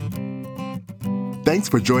Thanks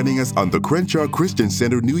for joining us on the Crenshaw Christian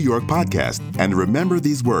Center New York podcast. And remember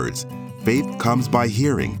these words: faith comes by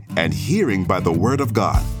hearing, and hearing by the word of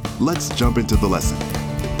God. Let's jump into the lesson.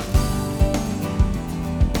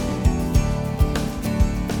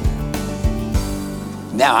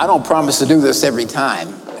 Now, I don't promise to do this every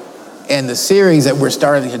time. And the series that we're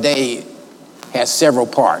starting today has several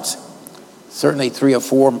parts, certainly 3 or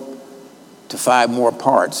 4 to 5 more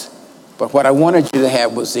parts. But what I wanted you to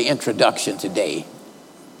have was the introduction today,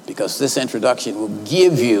 because this introduction will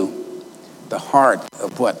give you the heart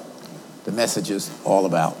of what the message is all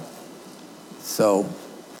about. So,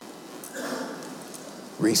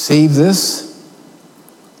 receive this,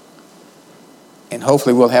 and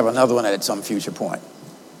hopefully we'll have another one at some future point.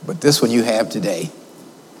 But this one you have today.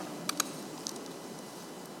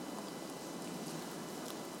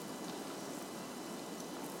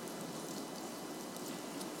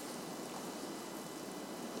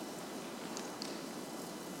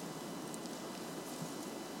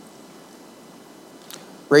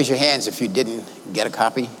 Raise your hands if you didn't get a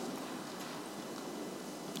copy.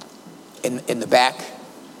 In the back,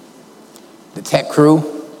 the tech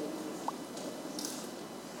crew.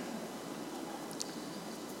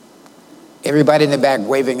 Everybody in the back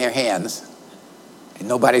waving their hands, and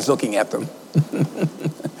nobody's looking at them.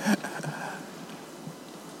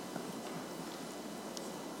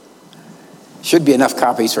 Should be enough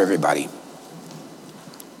copies for everybody.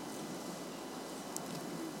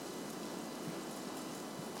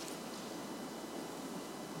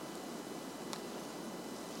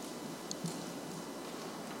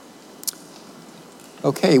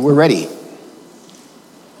 Okay, we're ready.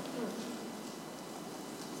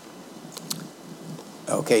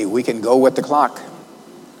 Okay, we can go with the clock.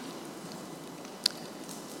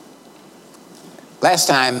 Last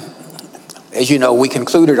time, as you know, we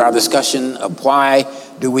concluded our discussion of why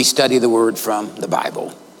do we study the Word from the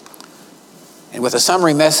Bible. And with a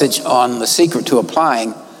summary message on the secret to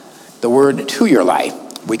applying the Word to your life,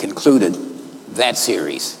 we concluded that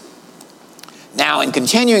series. Now, in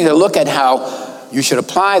continuing to look at how you should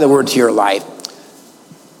apply the Word to your life,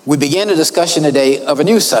 we begin a discussion today of a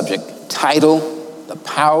new subject titled The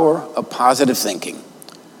Power of Positive Thinking.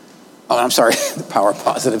 Oh, I'm sorry, The Power of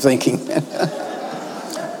Positive Thinking.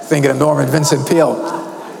 Thinking of Norman Vincent Peale.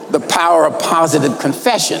 The Power of Positive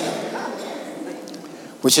Confession,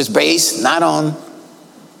 which is based not on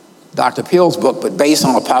Dr. Peale's book, but based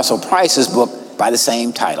on Apostle Price's book by the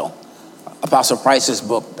same title. Apostle Price's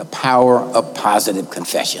book, The Power of Positive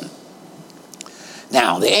Confession.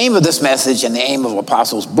 Now, the aim of this message and the aim of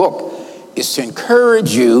Apostle's book is to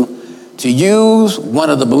encourage you to use one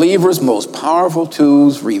of the believer's most powerful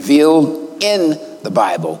tools revealed in the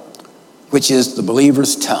Bible, which is the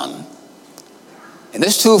believer's tongue. And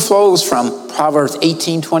this tool flows from Proverbs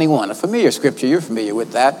 18:21, a familiar scripture. You're familiar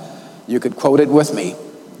with that. You could quote it with me.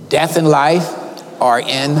 Death and life are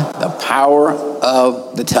in the power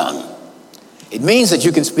of the tongue. It means that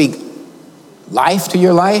you can speak life to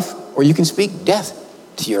your life, or you can speak death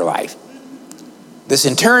to your life. This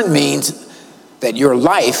in turn means that your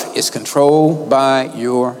life is controlled by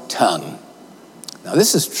your tongue. Now,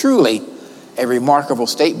 this is truly a remarkable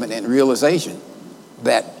statement and realization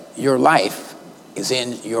that your life is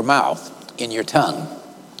in your mouth, in your tongue.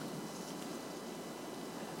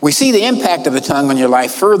 We see the impact of the tongue on your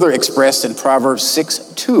life further expressed in Proverbs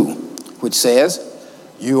 6:2, which says,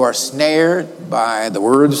 "You are snared by the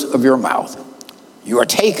words of your mouth. You are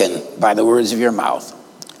taken by the words of your mouth."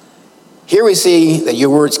 Here we see that your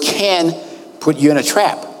words can put you in a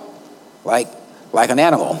trap, like an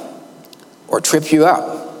animal, or trip you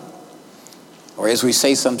up. Or as we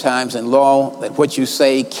say sometimes in law, that what you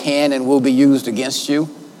say can and will be used against you.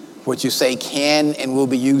 What you say can and will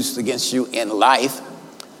be used against you in life,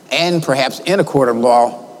 and perhaps in a court of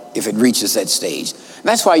law if it reaches that stage. And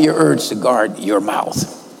that's why you're urged to guard your mouth.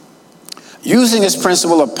 Using this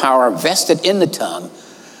principle of power vested in the tongue,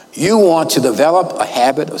 you want to develop a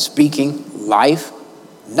habit of speaking life,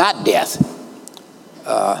 not death,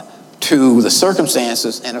 to the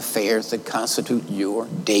circumstances and affairs that constitute your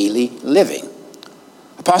daily living.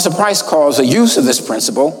 Apostle Price calls the use of this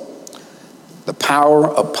principle the power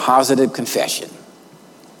of positive confession.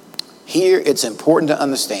 Here, it's important to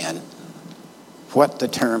understand what the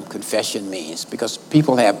term confession means, because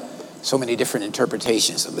people have so many different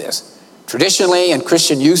interpretations of this. Traditionally, in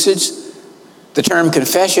Christian usage, the term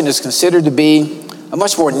confession is considered to be a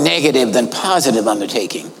much more negative than positive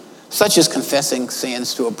undertaking, such as confessing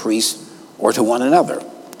sins to a priest or to one another.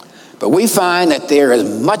 But we find that there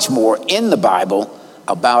is much more in the Bible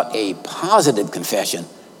about a positive confession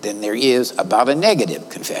than there is about a negative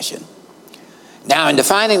confession. Now, in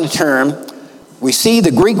defining the term, We see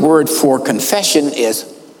the Greek word for confession is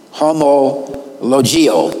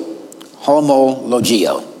homologio.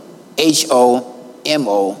 Homologio.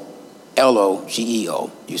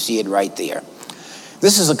 Homologeo. You see it right there.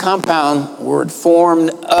 This is a compound word formed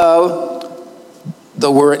of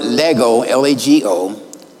the word lego, L-A-G-O,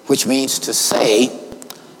 which means to say,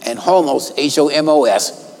 and homos,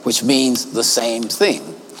 H-O-M-O-S, which means the same thing.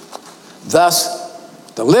 Thus,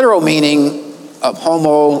 the literal meaning of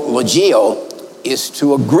homologio is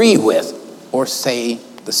to agree with or say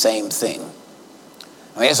the same thing.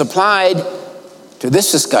 Now, as applied to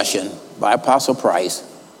this discussion by Apostle Price,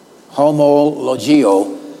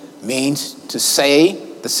 homologio means to say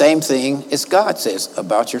the same thing as God says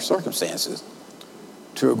about your circumstances,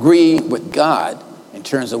 to agree with God in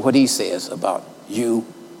terms of what he says about you,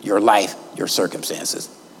 your life, your circumstances.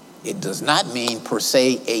 It does not mean per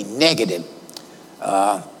se a negative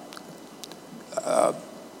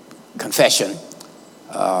confession,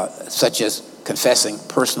 such as confessing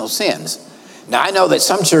personal sins. Now, I know that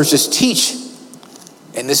some churches teach,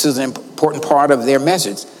 and this is an important part of their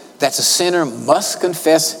message, that the sinner must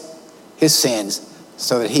confess his sins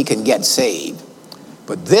so that he can get saved.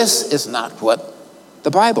 But this is not what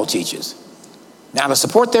the Bible teaches. Now, to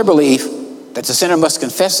support their belief that the sinner must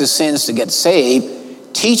confess his sins to get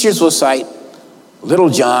saved, teachers will cite Little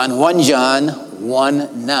John, 1 John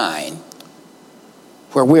 1:9,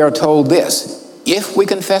 where we are told this: if we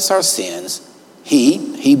confess our sins,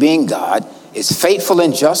 he being God, is faithful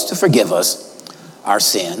and just to forgive us our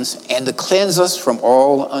sins and to cleanse us from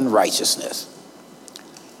all unrighteousness.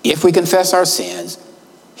 If we confess our sins,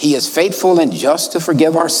 he is faithful and just to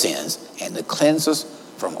forgive our sins and to cleanse us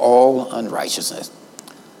from all unrighteousness.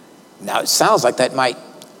 Now, it sounds like that might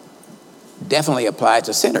definitely apply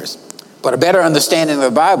to sinners, but a better understanding of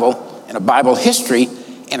the Bible and a Bible history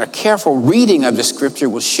and a careful reading of the scripture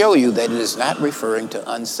will show you that it is not referring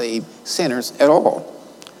to unsaved sinners at all.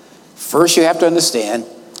 First, you have to understand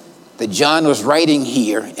that John was writing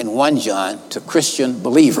here in 1 John to Christian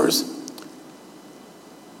believers,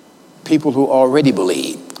 people who already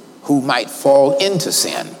believe, who might fall into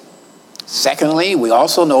sin. Secondly, we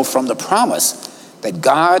also know from the promise that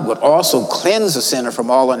God would also cleanse the sinner from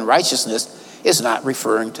all unrighteousness is not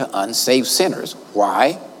referring to unsaved sinners.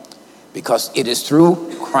 Why? Because it is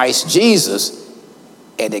through Christ Jesus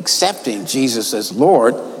and accepting Jesus as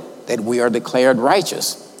Lord that we are declared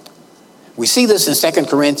righteous. We see this in 2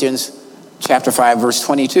 Corinthians chapter 5, verse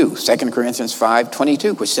 22. 2 Corinthians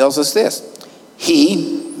 5:22, which tells us this: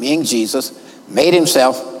 he, meaning Jesus, made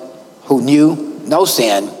himself who knew no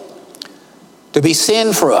sin to be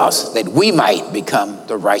sin for us, that we might become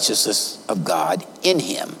the righteousness of God in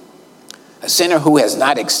him. A sinner who has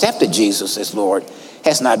not accepted Jesus as Lord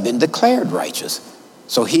has not been declared righteous,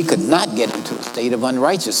 so he could not get into a state of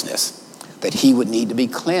unrighteousness that he would need to be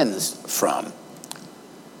cleansed from.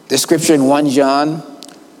 This scripture in 1 John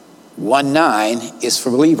 1:9 is for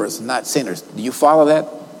believers, not sinners. Do you follow that?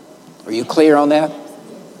 Are you clear on that?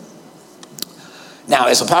 Now,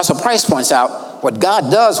 as Apostle Price points out, what God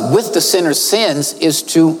does with the sinner's sins is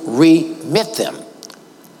to remit them.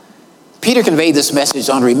 Peter conveyed this message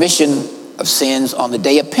on remission of sins on the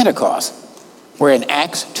day of Pentecost, where in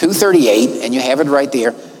Acts 2:38, and you have it right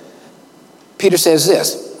there, Peter says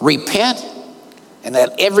this: repent and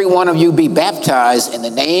let every one of you be baptized in the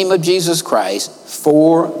name of Jesus Christ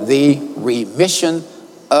for the remission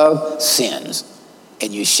of sins,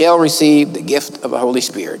 and you shall receive the gift of the Holy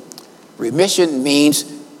Spirit. Remission means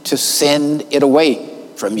to send it away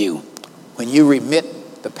from you. When you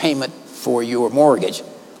remit the payment for your mortgage,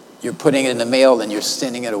 you're putting it in the mail and you're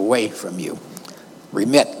sending it away from you.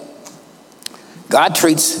 Remit. God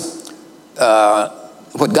treats,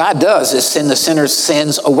 what God does is send the sinner's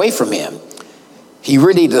sins away from him. He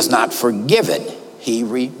really does not forgive it. He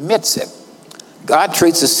remits it. God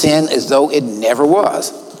treats the sin as though it never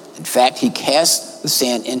was. In fact, he casts the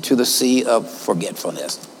sin into the sea of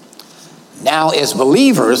forgetfulness. Now, as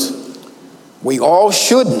believers, we all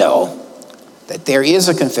should know that there is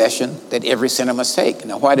a confession that every sinner must take.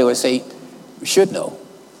 Now, why do I say we should know?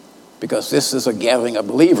 Because this is a gathering of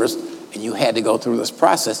believers, and you had to go through this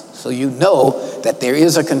process, so you know that there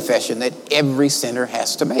is a confession that every sinner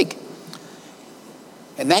has to make.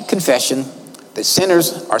 And that confession that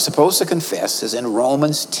sinners are supposed to confess is in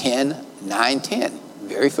Romans 10:9-10.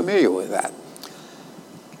 Very familiar with that.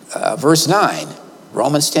 Verse 9,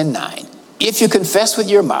 Romans 10:9. If you confess with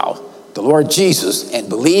your mouth the Lord Jesus and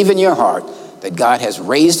believe in your heart that God has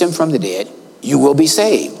raised him from the dead, you will be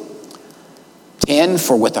saved. 10,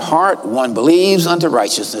 for with the heart one believes unto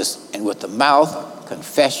righteousness, and with the mouth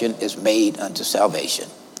confession is made unto salvation.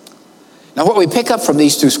 Now, what we pick up from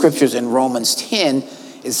these two scriptures in Romans 10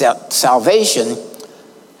 is that salvation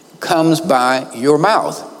comes by your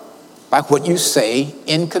mouth, by what you say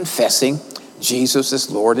in confessing Jesus as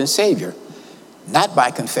Lord and Savior, not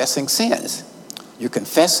by confessing sins. You're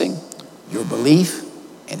confessing your belief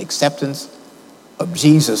and acceptance of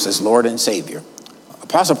Jesus as Lord and Savior.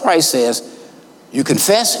 Apostle Price says, you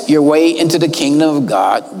confess your way into the kingdom of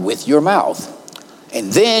God with your mouth,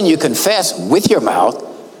 and then you confess with your mouth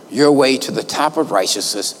your way to the top of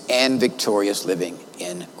righteousness and victorious living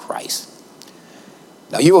in Christ.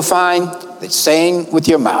 Now you will find that saying with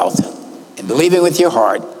your mouth and believing with your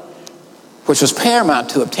heart, which was paramount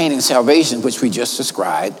to obtaining salvation, which we just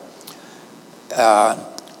described,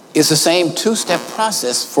 is the same two-step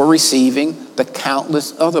process for receiving the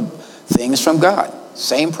countless other things from God.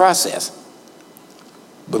 Same process.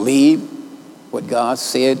 Believe what God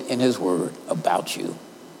said in his word about you.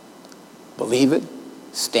 Believe it,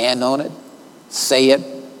 stand on it, say it,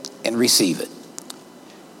 and receive it.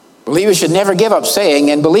 Believers should never give up saying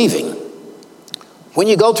and believing. When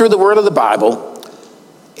you go through the word of the Bible,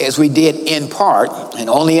 as we did in part, and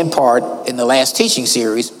only in part, in the last teaching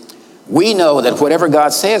series, we know that whatever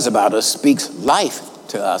God says about us speaks life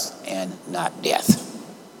to us and not death.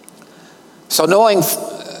 So knowing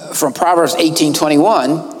from Proverbs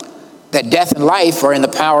 18:21 that death and life are in the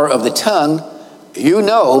power of the tongue, you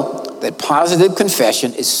know that positive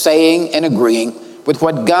confession is saying and agreeing with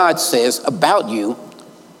what God says about you,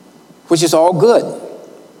 which is all good.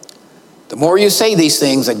 The more you say these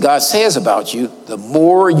things that God says about you, the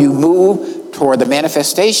more you move toward the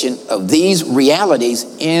manifestation of these realities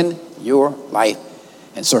in your life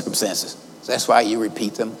and circumstances. So that's why you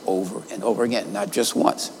repeat them over and over again, not just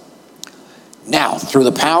once. Now, through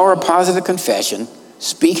the power of positive confession,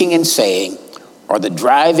 speaking and saying are the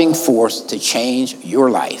driving force to change your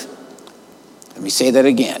life. Let me say that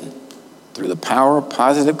again. Through the power of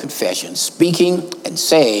positive confession, speaking and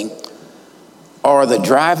saying are the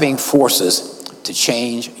driving forces to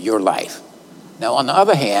change your life. Now, on the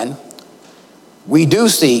other hand, we do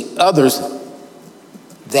see others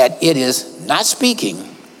that it is not speaking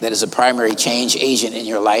that is a primary change agent in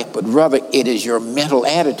your life, but rather it is your mental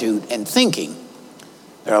attitude and thinking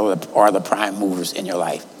that are the prime movers in your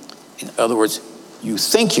life. In other words, you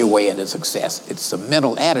think your way into success. It's the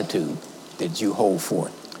mental attitude that you hold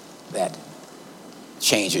forth that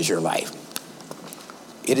changes your life.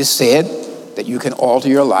 It is said that you can alter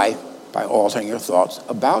your life by altering your thoughts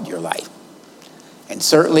about your life. And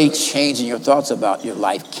certainly changing your thoughts about your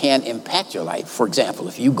life can impact your life. For example,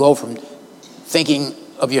 if you go from thinking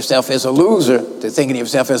of yourself as a loser to thinking of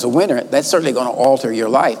yourself as a winner, that's certainly going to alter your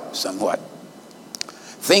life somewhat.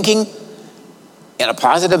 Thinking in a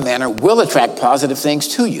positive manner will attract positive things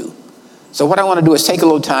to you. So what I want to do is take a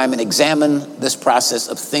little time and examine this process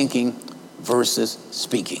of thinking versus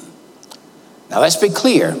speaking. Now let's be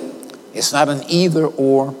clear. It's not an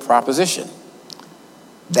either-or proposition.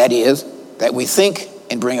 That is, that we think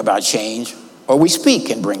and bring about change, or we speak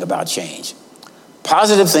and bring about change.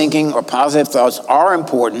 Positive thinking or positive thoughts are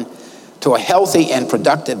important to a healthy and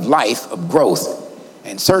productive life of growth,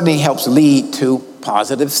 and certainly helps lead to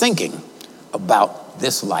positive thinking about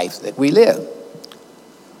this life that we live.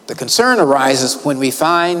 The concern arises when we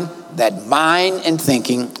find that mind and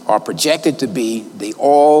thinking are projected to be the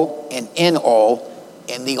all and in all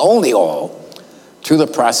and the only all to the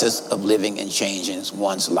process of living and changing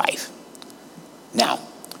one's life. Now,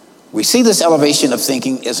 we see this elevation of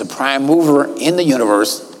thinking as a prime mover in the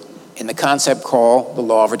universe in the concept called the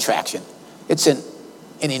law of attraction. It's in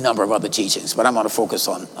any number of other teachings, but I'm going to focus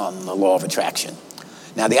on the law of attraction.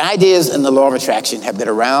 Now, the ideas in the law of attraction have been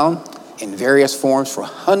around in various forms for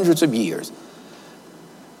hundreds of years,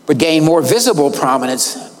 but gained more visible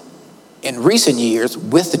prominence in recent years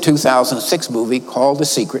with the 2006 movie called The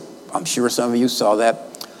Secret. I'm sure some of you saw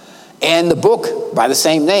that. And the book by the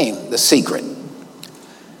same name, The Secret.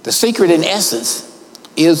 The secret, in essence,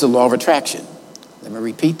 is the law of attraction. Let me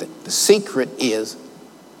repeat that. The secret is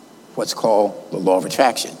what's called the law of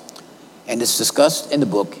attraction. And it's discussed in the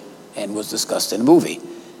book and was discussed in the movie.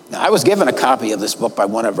 Now, I was given a copy of this book by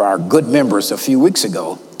one of our good members a few weeks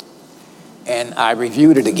ago, and I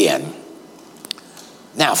reviewed it again.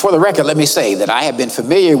 Now, for the record, let me say that I have been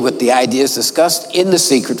familiar with the ideas discussed in The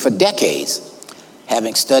Secret for decades,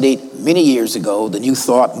 having studied many years ago the New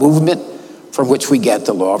Thought movement from which we get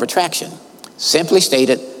the law of attraction. Simply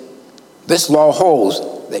stated, this law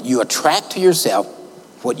holds that you attract to yourself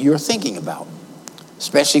what you're thinking about,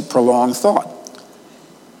 especially prolonged thought.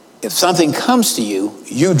 If something comes to you,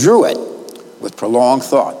 you drew it with prolonged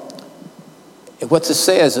thought. And what this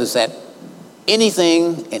says is that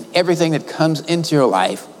anything and everything that comes into your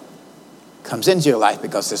life comes into your life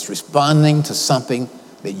because it's responding to something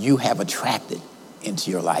that you have attracted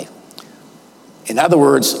into your life. In other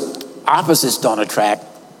words, opposites don't attract,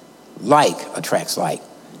 like attracts like.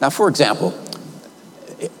 Now, for example,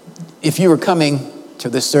 if you were coming to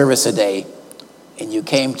this service today and you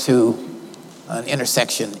came to an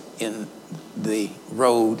intersection in the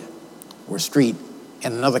road or street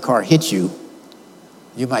and another car hit you,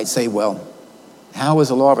 you might say, well, how is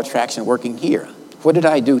the law of attraction working here? What did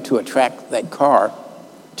I do to attract that car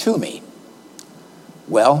to me?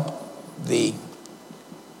 Well, the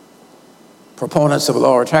proponents of the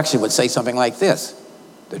law of attraction would say something like this.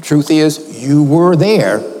 The truth is, you were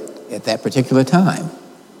there at that particular time.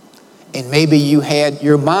 And maybe you had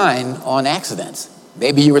your mind on accidents.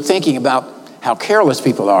 Maybe you were thinking about how careless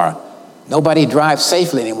people are. Nobody drives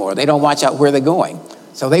safely anymore. They don't watch out where they're going.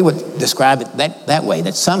 So they would describe it that way,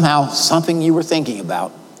 that somehow something you were thinking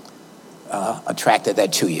about attracted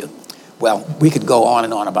that to you. Well, we could go on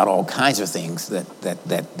and on about all kinds of things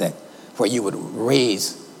that where you would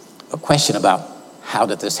raise a question about how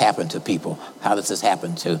did this happen to people? How does this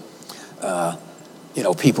happen to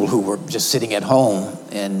people who were just sitting at home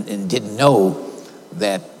and didn't know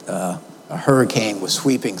that a hurricane was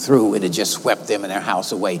sweeping through and it just swept them and their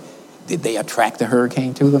house away? Did they attract the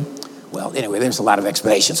hurricane to them? Well, anyway, there's a lot of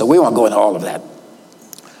explanation, so we won't go into all of that.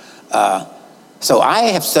 So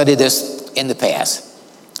I have studied this in the past,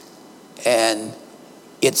 and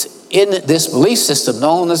it's in this belief system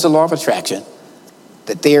known as the law of attraction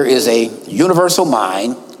that there is a universal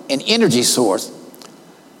mind and energy source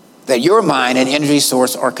that your mind and energy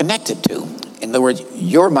source are connected to. In other words,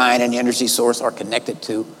 your mind and energy source are connected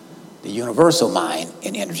to the universal mind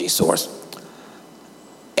and energy source.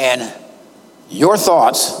 And your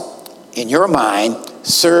thoughts in your mind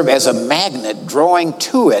serve as a magnet drawing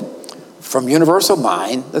to it from universal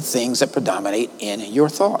mind the things that predominate in your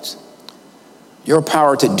thoughts. Your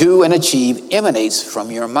power to do and achieve emanates from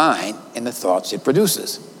your mind and the thoughts it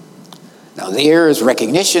produces. Now, there is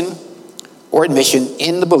recognition or admission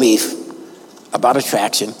in the belief about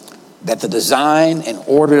attraction that the design and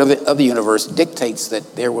order of the universe dictates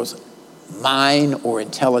that there was mind or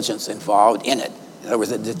intelligence involved in it. In other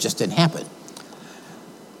words, it just didn't happen.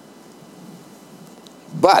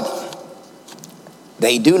 But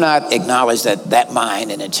they do not acknowledge that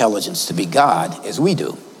mind and intelligence to be God as we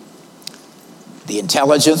do. The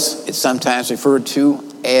intelligence is sometimes referred to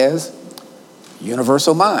as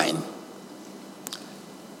universal mind.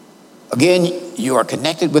 Again, you are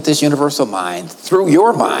connected with this universal mind through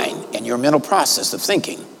your mind and your mental process of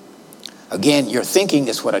thinking. Again, your thinking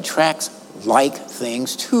is what attracts like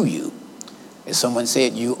things to you. As someone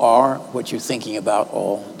said, you are what you're thinking about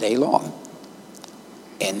all day long.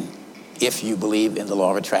 And if you believe in the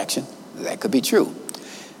law of attraction, that could be true.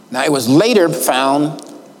 Now, it was later found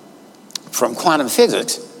from quantum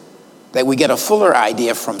physics that we get a fuller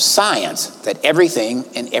idea from science that everything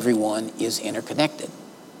and everyone is interconnected.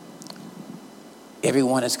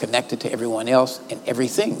 Everyone is connected to everyone else, and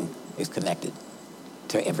everything is connected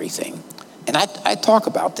to everything. And I talk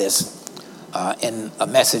about this in a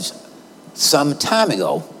message some time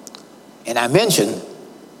ago, and I mentioned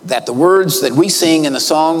that the words that we sing in the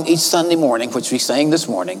song each Sunday morning, which we sang this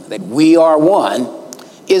morning, that we are one,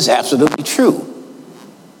 is absolutely true.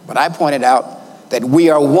 But I pointed out that we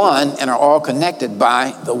are one and are all connected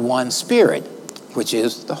by the one Spirit, which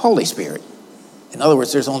is the Holy Spirit. In other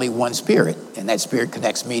words, there's only one Spirit, and that Spirit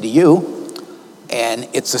connects me to you, and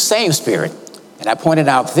it's the same Spirit. And I pointed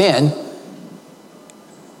out then,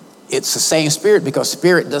 it's the same Spirit because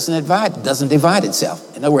Spirit doesn't divide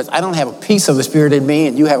itself. In other words, I don't have a piece of the Spirit in me,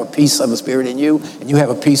 and you have a piece of the Spirit in you, and you have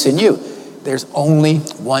a piece in you. There's only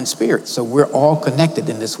one Spirit. So we're all connected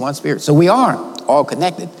in this one Spirit. So we are all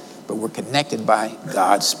connected, but we're connected by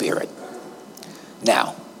God's Spirit.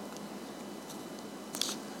 Now,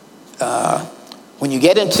 when you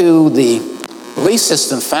get into the belief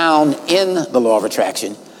system found in the law of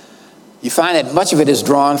attraction, you find that much of it is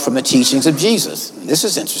drawn from the teachings of Jesus. And this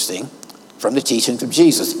is interesting, from the teachings of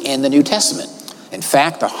Jesus in the New Testament. In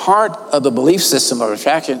fact, the heart of the belief system of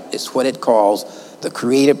attraction is what it calls the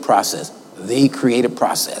creative process, the creative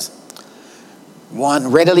process.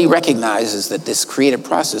 One readily recognizes that this creative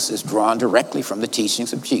process is drawn directly from the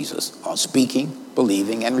teachings of Jesus on speaking,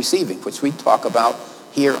 believing, and receiving, which we talk about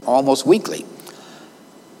here almost weekly.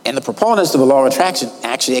 And the proponents of the law of attraction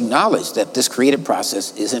actually acknowledge that this creative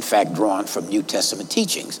process is in fact drawn from New Testament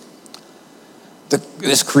teachings.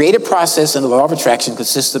 This creative process in the law of attraction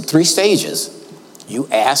consists of 3 stages. You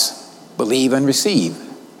ask, believe, and receive.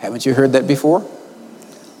 Haven't you heard that before?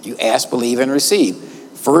 You ask, believe, and receive.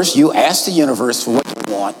 First, you ask the universe for what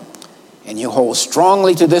you want, and you hold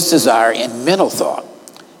strongly to this desire in mental thought.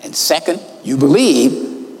 And second, you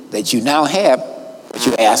believe that you now have what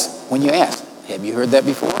you ask when you ask. Have you heard that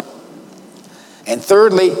before? And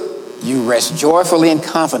thirdly, you rest joyfully and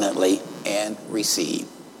confidently and receive.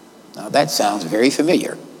 Now that sounds very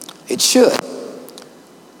familiar. It should.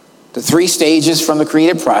 The three stages from the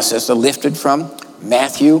creative process are lifted from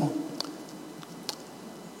Matthew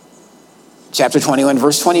chapter 21,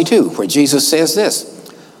 verse 22, where Jesus says this,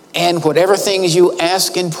 and whatever things you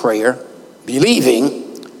ask in prayer,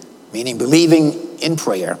 believing, meaning believing in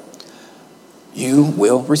prayer, you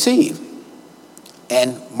will receive.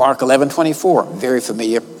 And Mark 11:24, very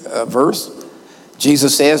familiar verse,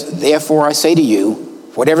 Jesus says, therefore I say to you,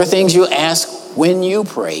 whatever things you ask when you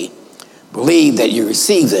pray, believe that you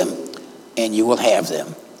receive them and you will have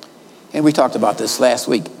them. And we talked about this last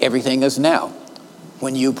week. Everything is now.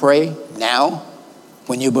 When you pray, now.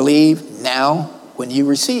 When you believe, now. When you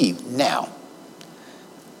receive, now.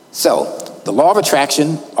 So, the law of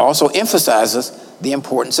attraction also emphasizes the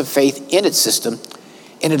importance of faith in its system,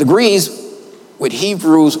 and it agrees with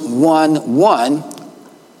Hebrews 1:1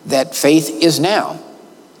 that faith is now.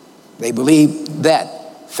 They believe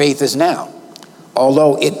that faith is now,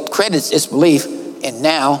 although it credits its belief in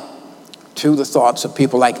now to the thoughts of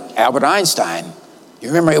people like Albert Einstein. You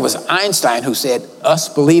remember it was Einstein who said, us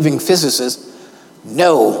believing physicists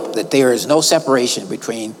know that there is no separation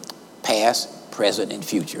between past, present, and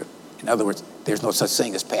future. In other words, there's no such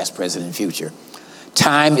thing as past, present, and future.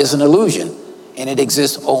 Time is an illusion, and it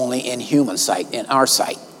exists only in human sight, in our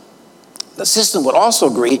sight. The system would also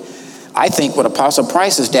agree, I think, with Apostle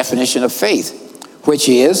Price's definition of faith, which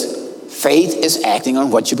is faith is acting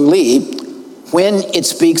on what you believe when it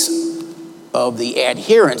speaks of the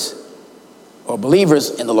adherents or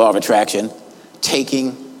believers in the law of attraction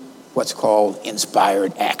taking what's called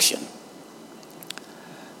inspired action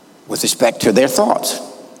with respect to their thoughts.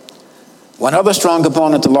 One other strong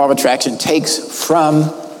component the law of attraction takes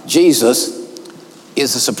from Jesus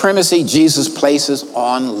is the supremacy Jesus places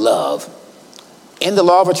on love. In the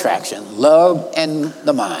law of attraction, love and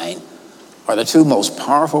the mind are the two most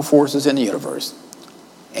powerful forces in the universe.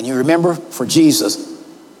 And you remember, for Jesus,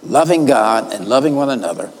 loving God and loving one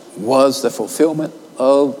another was the fulfillment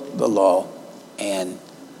of the law and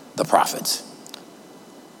the prophets.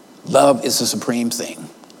 Love is the supreme thing.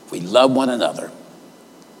 We love one another.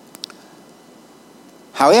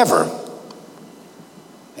 However,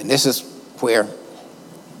 and this is where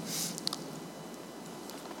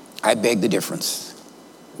I beg the difference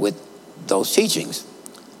with those teachings.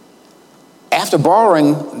 After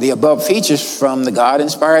borrowing the above features from the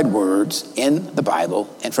God-inspired words in the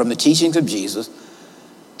Bible and from the teachings of Jesus,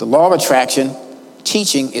 the law of attraction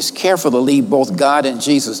teaching is careful to leave both God and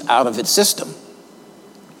Jesus out of its system.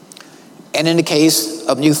 And in the case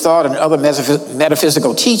of New Thought and other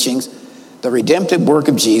metaphysical teachings, the redemptive work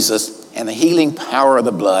of Jesus and the healing power of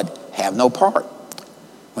the blood have no part.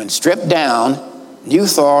 When stripped down, New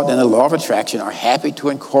Thought and the law of attraction are happy to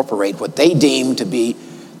incorporate what they deem to be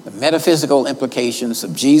the metaphysical implications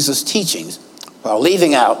of Jesus' teachings while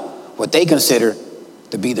leaving out what they consider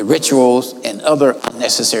to be the rituals and other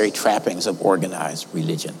unnecessary trappings of organized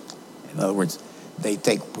religion. In other words, they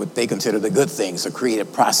take what they consider the good things, the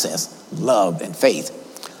creative process, love and faith.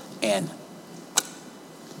 And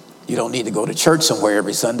you don't need to go to church somewhere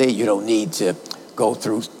every Sunday. You don't need to go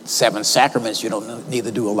through 7 sacraments. You don't need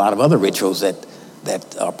to do a lot of other rituals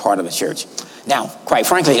that are part of the church. Now, quite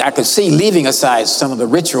frankly, I could see leaving aside some of the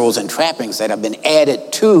rituals and trappings that have been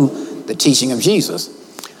added to the teaching of Jesus.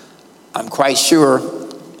 I'm quite sure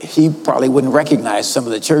he probably wouldn't recognize some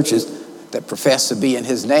of the churches that profess to be in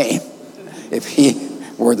his name if he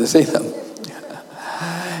were to see them.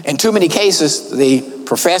 In too many cases, the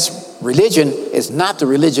professed religion is not the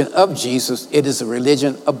religion of Jesus, it is a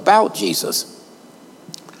religion about Jesus.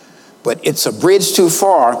 But it's a bridge too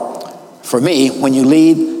far for me when you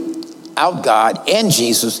leave out God and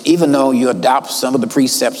Jesus, even though you adopt some of the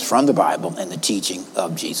precepts from the Bible and the teaching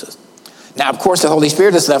of Jesus. Now, of course, the Holy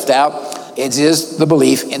Spirit is left out. It is the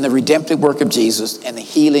belief in the redemptive work of Jesus and the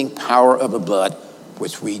healing power of the blood,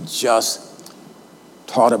 which we just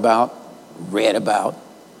taught about, read about,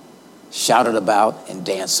 shouted about, and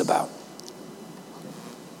danced about.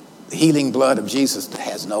 The healing blood of Jesus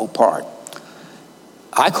has no part.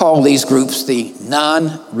 I call these groups the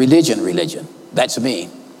non-religion religion. That's me.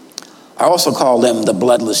 I also call them the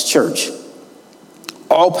bloodless church.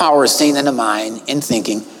 All power is seen in the mind, in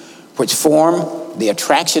thinking, which form the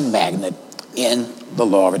attraction magnet in the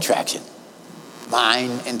law of attraction.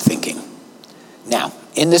 Mind and thinking. Now,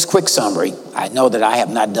 In this quick summary, I know that I have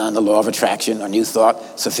not done the law of attraction or new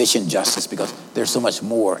thought sufficient justice because there's so much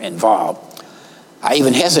more involved. I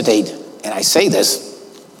even hesitate, and I say this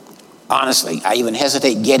honestly, I even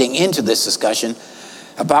hesitate getting into this discussion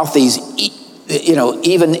about these,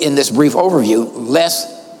 even in this brief overview,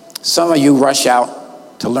 lest some of you rush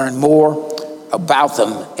out to learn more about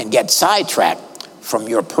them and get sidetracked from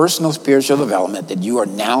your personal spiritual development that you are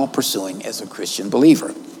now pursuing as a Christian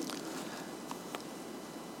believer.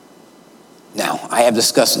 Now, I have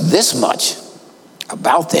discussed this much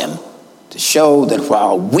about them to show that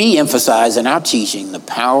while we emphasize in our teaching the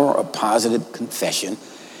power of positive confession,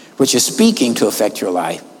 which is speaking to affect your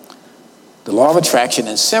life, the law of attraction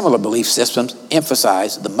and similar belief systems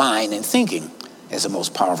emphasize the mind and thinking as the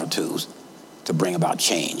most powerful tools to bring about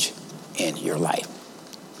change in your life.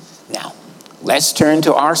 Now, let's turn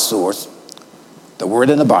to our source, the Word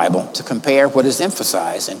in the Bible, to compare what is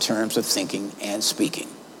emphasized in terms of thinking and speaking.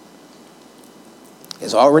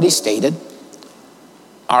 As already stated,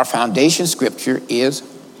 our foundation scripture is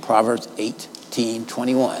Proverbs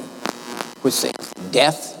 18:21, which says,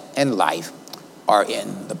 "Death and life are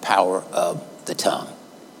in the power of the tongue."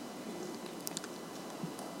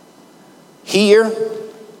 Here,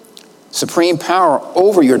 supreme power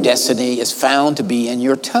over your destiny is found to be in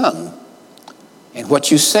your tongue and what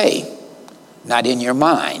you say, not in your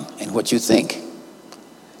mind and what you think.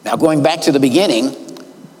 Now, going back to the beginning,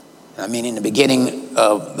 in the beginning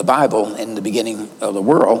of the Bible, in the beginning of the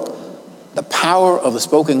world, the power of the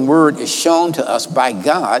spoken word is shown to us by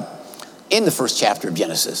God in the first chapter of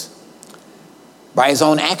Genesis. By his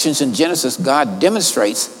own actions in Genesis, God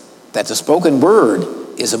demonstrates that the spoken word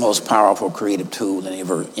is the most powerful creative tool in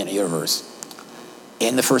the universe.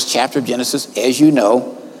 In the first chapter of Genesis, as you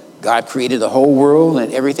know, God created the whole world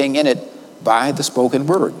and everything in it by the spoken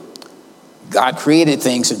word. God created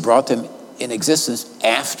things and brought them in existence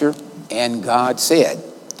after "and God said."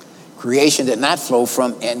 Creation did not flow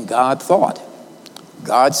from "and God thought."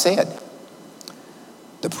 God said.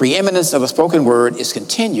 The preeminence of the spoken word is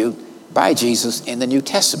continued by Jesus in the New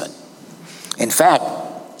Testament. In fact,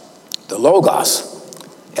 the Logos,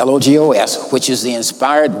 Logos, which is the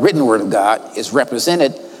inspired written word of God, is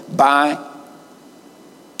represented by,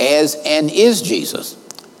 as, and is Jesus.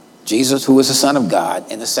 Jesus, who is the Son of God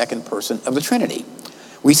and the second person of the Trinity.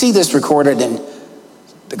 We see this recorded in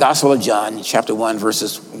the Gospel of John, chapter 1,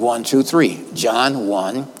 verses 1 through 3. John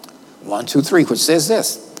 1, 1 through 3, which says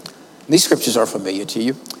this. These scriptures are familiar to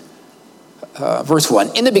you. Verse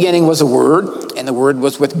 1, "In the beginning was a Word, and the Word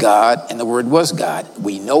was with God, and the Word was God."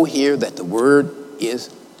 We know here that the Word is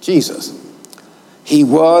Jesus. "He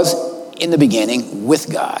was in the beginning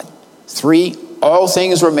with God." 3, "All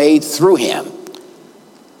things were made through him,"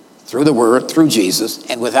 through the Word, through Jesus,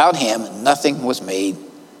 "and without him nothing was made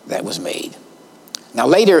that was made." Now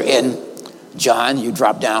later in John, you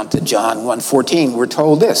drop down to John 1:14, we're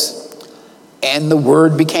told this, "And the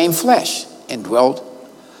Word became flesh and dwelt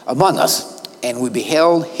among us, and we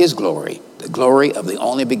beheld his glory, the glory of the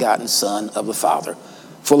only begotten Son of the Father,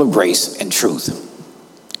 full of grace and truth."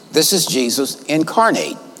 This is Jesus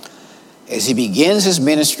incarnate as he begins his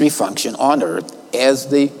ministry function on earth as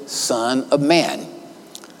the Son of Man,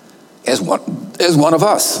 as one of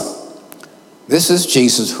us. This is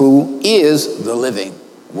Jesus, who is the living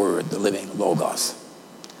Word, the living Logos.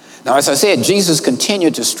 Now, as I said, Jesus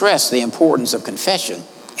continued to stress the importance of confession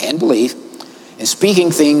and belief in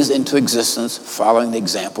speaking things into existence following the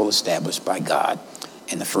example established by God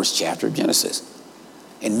in the first chapter of Genesis.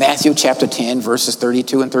 In Matthew chapter 10, verses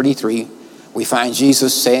 32 and 33, we find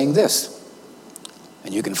Jesus saying this,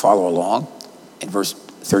 and you can follow along in verse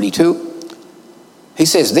 32. He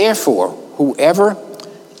says, "Therefore, whoever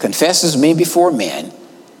confesses me before men,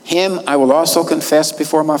 him I will also confess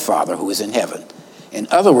before my Father who is in heaven." In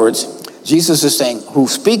other words, Jesus is saying, who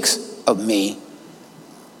speaks of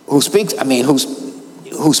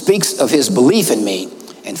his belief in me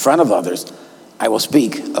in front of others, I will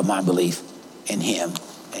speak of my belief in him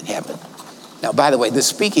in heaven. Now, by the way, this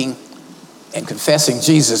speaking and confessing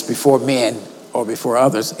Jesus before men or before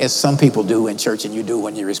others, as some people do in church and you do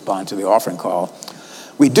when you respond to the offering call,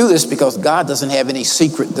 we do this because God doesn't have any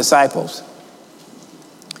secret disciples.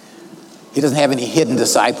 He doesn't have any hidden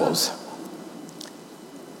disciples.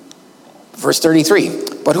 Verse 33,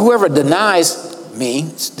 "But whoever denies me,"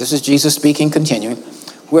 this is Jesus speaking, continuing,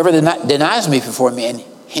 "whoever denies me before men,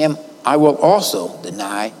 him I will also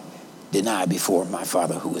deny before my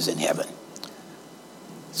Father who is in heaven."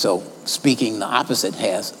 So speaking the opposite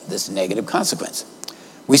has this negative consequence.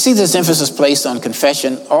 We see this emphasis placed on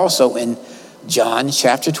confession also in John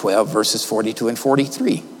chapter 12, verses 42 and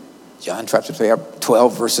 43. John chapter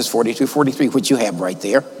 12, verses 42, 43, which you have right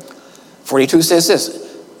there. 42 says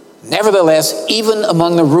this, nevertheless, even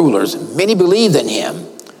among the rulers, many believed in him,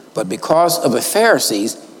 but because of the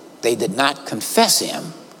Pharisees, they did not confess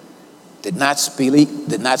him, did not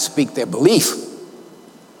speak their belief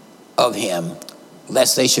of him,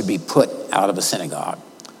 lest they should be put out of the synagogue.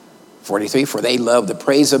 43, for they love the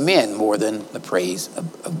praise of men more than the praise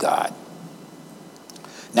of God.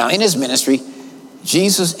 Now, in his ministry,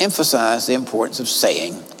 Jesus emphasized the importance of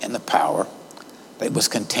saying and the power that was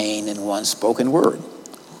contained in one spoken word.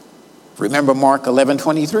 Remember Mark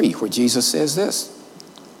 11:23, where Jesus says this,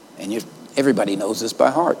 and everybody knows this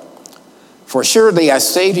by heart. For surely I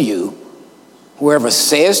say to you, whoever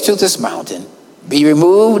says to this mountain, be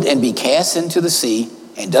removed and be cast into the sea,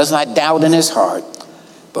 and does not doubt in his heart,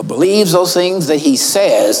 but believes those things that he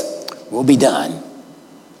says will be done,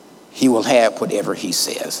 he will have whatever he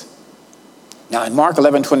says. Now in Mark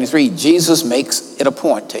 11:23, Jesus makes it a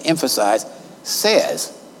point to emphasize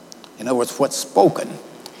says. In other words, what's spoken,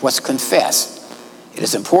 what's confessed. It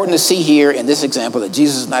is important to see here in this example that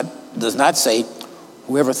Jesus does not say,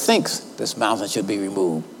 whoever thinks this mountain should be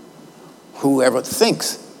removed. Whoever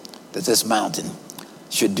thinks that this mountain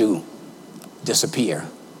should disappear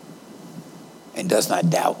and does not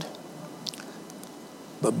doubt,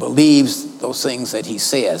 but believes those things that he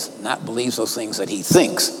says, not believes those things that he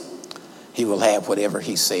thinks. He will have whatever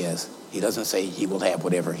he says. He doesn't say he will have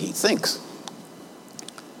whatever he thinks.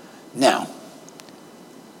 Now,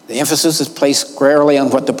 the emphasis is placed squarely on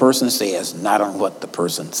what the person says, not on what the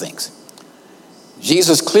person thinks.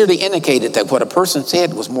 Jesus clearly indicated that what a person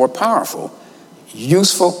said was more powerful,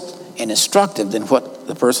 useful, and instructive than what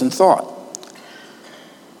the person thought.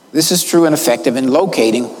 This is true and effective in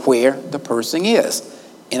locating where the person is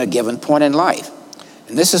in a given point in life.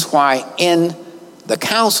 And this is why in the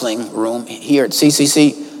counseling room here at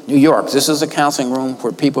CCC New York, this is a counseling room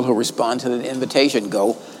where people who respond to the invitation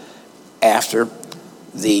go after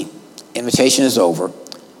the invitation is over.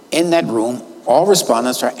 In that room, all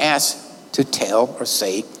respondents are asked to tell or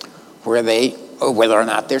say whether or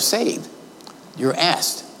not they're saved. You're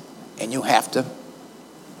asked, and you have to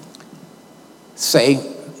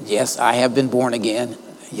say, yes, I have been born again.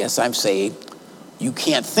 Yes, I'm saved. You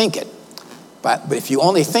can't think it. But if you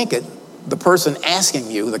only think it, the person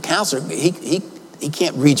asking you, the counselor, he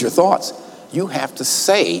can't read your thoughts. You have to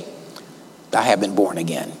say, I have been born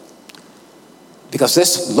again. Because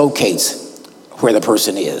this locates where the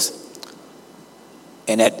person is.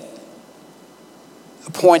 And at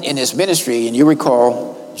a point in his ministry, and you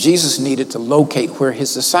recall, Jesus needed to locate where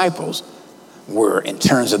his disciples were in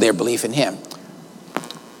terms of their belief in him.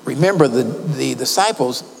 Remember, the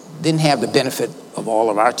disciples didn't have the benefit of all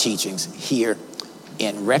of our teachings here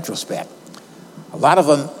in retrospect. A lot of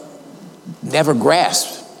them never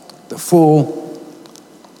grasped the full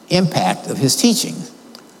impact of his teachings.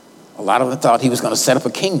 A lot of them thought he was going to set up a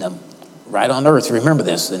kingdom right on earth. Remember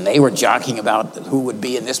this. And they were jockeying about who would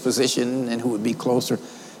be in this position and who would be closer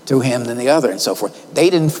to him than the other and so forth. They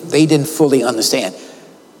didn't fully understand.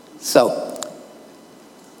 So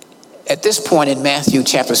at this point in Matthew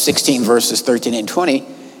chapter 16, verses 13 and 20,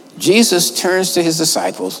 Jesus turns to his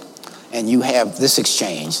disciples, and you have this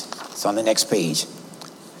exchange. It's on the next page.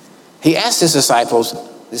 He asked his disciples,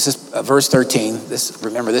 this is verse 13.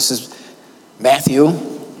 Remember, this is Matthew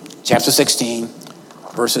chapter 16,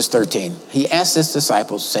 verses 13. He asked his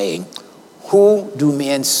disciples, saying, who do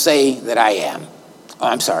men say that I am?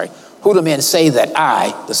 Who do men say that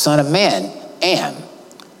I, the Son of Man, am?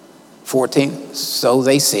 14, so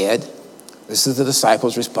they said, this is the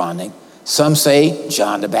disciples responding, some say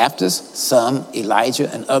John the Baptist, some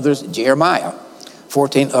Elijah, and others Jeremiah.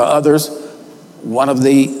 14, others one of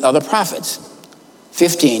the other prophets.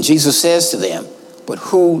 15, Jesus says to them, but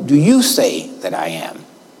who do you say that I am?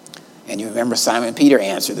 And you remember Simon Peter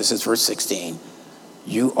answered, this is verse 16,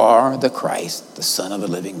 you are the Christ, the Son of the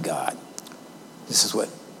living God. This is what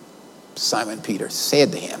Simon Peter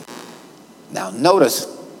said to him. Now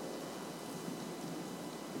notice,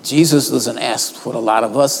 Jesus doesn't ask what a lot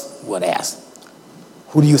of us would ask.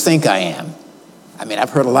 Who do you think I am? I mean, I've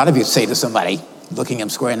heard a lot of you say to somebody, looking him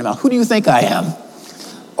square in the mouth, who do you think I am?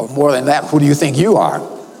 Or more than that, who do you think you are?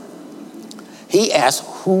 He asked,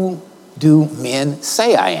 who do men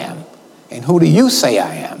say I am? And who do you say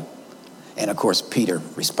I am? And of course, Peter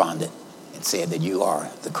responded and said that you are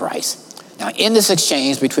the Christ. Now, in this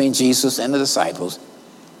exchange between Jesus and the disciples,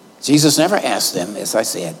 Jesus never asked them, as I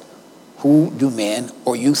said, who do men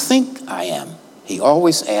or you think I am? He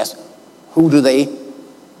always asked, who do they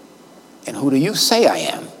and who do you say I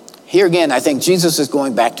am? Here again, I think Jesus is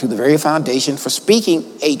going back to the very foundation for speaking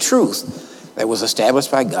a truth that was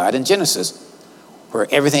established by God in Genesis, where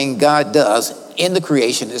everything God does in the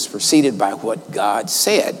creation is preceded by what God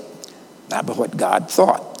said, not by what God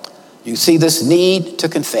thought. You see this need to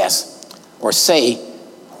confess or say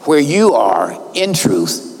where you are in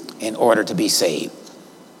truth in order to be saved.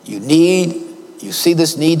 You see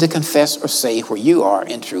this need to confess or say where you are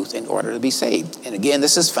in truth in order to be saved. And again,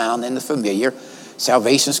 this is found in the familiar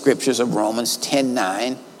salvation scriptures of Romans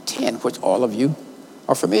 10:9-10, which all of you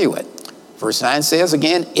are familiar with. Verse 9 says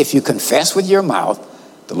again, if you confess with your mouth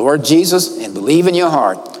the Lord Jesus and believe in your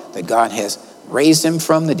heart that God has raised him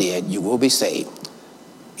from the dead, you will be saved.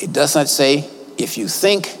 It does not say if you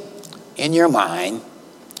think in your mind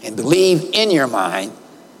and believe in your mind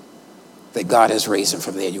that God has raised him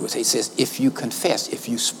from the dead. It says if you confess, if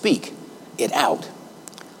you speak it out.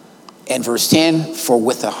 And verse 10, for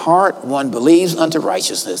with the heart one believes unto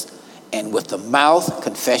righteousness, and with the mouth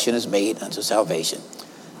confession is made unto salvation.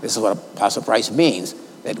 This is what Apostle Christ means,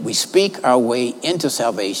 that we speak our way into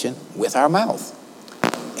salvation with our mouth.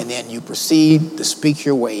 And then you proceed to speak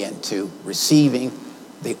your way into receiving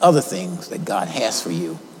the other things that God has for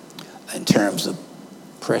you in terms of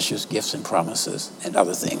precious gifts and promises and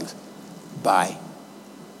other things by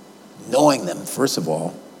knowing them, first of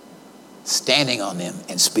all, standing on them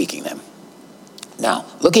and speaking them. Now,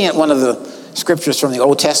 looking at one of the scriptures from the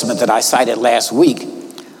Old Testament that I cited last week,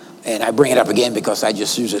 and I bring it up again because I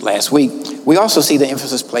just used it last week, we also see the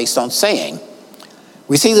emphasis placed on saying.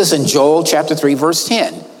 We see this in Joel chapter 3, verse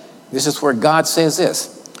 10. This is where God says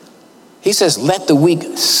this. He says, let the weak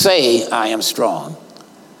say, I am strong.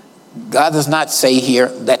 God does not say here,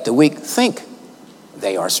 let the weak think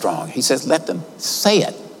they are strong. He says, let them say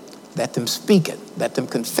it. Let them speak it. Let them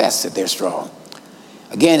confess that they're strong.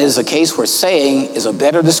 Again, it is a case where saying is a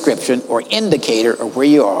better description or indicator of where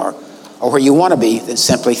you are or where you want to be than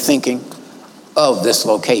simply thinking of this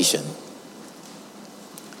location.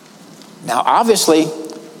 Now, obviously,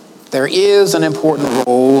 there is an important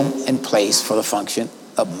role and place for the function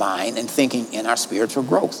of mind and thinking in our spiritual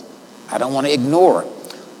growth. I don't want to ignore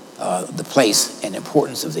the place and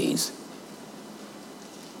importance of these.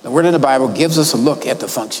 The Word in the Bible gives us a look at the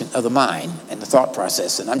function of the mind and the thought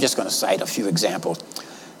process, and I'm just going to cite a few examples.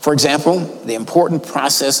 For example, the important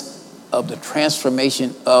process of the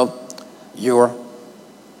transformation of your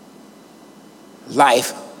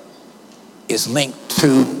life is linked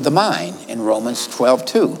to the mind in Romans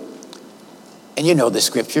 12:2. And you know the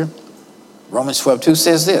scripture. Romans 12:2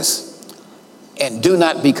 says this, and do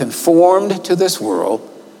not be conformed to this world,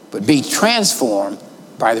 but be transformed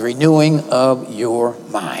by the renewing of your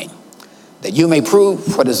mind, that you may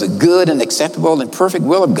prove what is a good and acceptable and perfect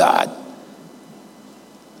will of God.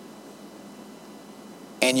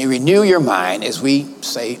 And you renew your mind, as we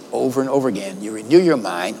say over and over again, you renew your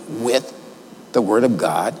mind with the Word of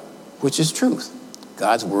God, which is truth.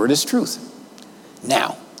 God's Word is truth.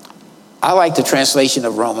 Now, I like the translation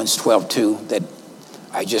of Romans 12:2 that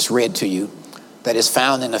I just read to you, that is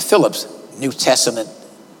found in the Phillips New Testament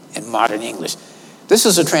in modern English. This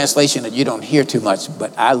is a translation that you don't hear too much,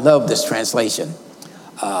 but I love this translation.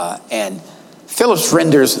 And Phillips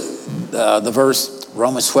renders the verse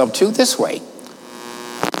Romans 12:2 this way.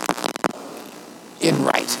 It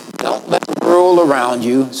writes, don't let the world around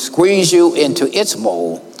you squeeze you into its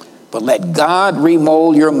mold, but let God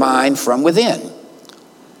remold your mind from within.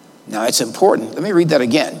 Now, it's important. Let me read that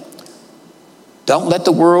again. Don't let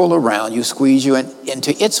the world around you squeeze you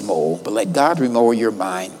into its mold, but let God remold your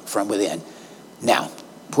mind from within. Now,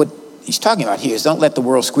 what he's talking about here is don't let the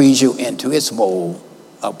world squeeze you into its mold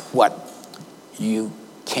of what you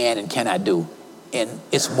can and cannot do. In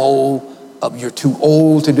its mold of you're too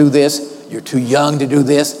old to do this, you're too young to do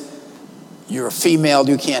this, you're a female,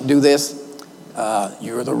 you can't do this,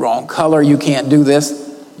 you're the wrong color, you can't do this,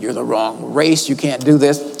 you're the wrong race, you can't do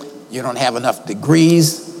this, you don't have enough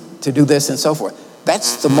degrees to do this, and so forth.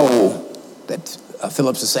 That's the mold that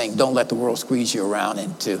Phillips is saying, don't let the world squeeze you around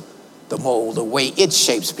into the mold, the way it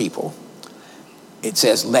shapes people. It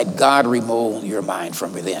says, let God remold your mind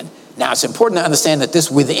from within. Now, it's important to understand that this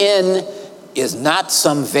within is not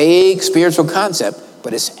some vague spiritual concept,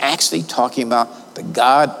 but it's actually talking about the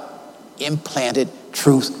God-implanted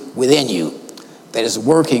truth within you that is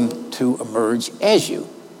working to emerge as you.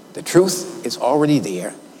 The truth is already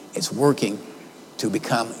there. It's working to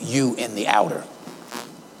become you in the outer.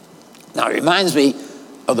 Now, it reminds me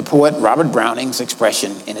of the poet Robert Browning's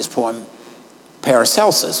expression in his poem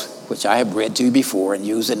Paracelsus, which I have read to you before and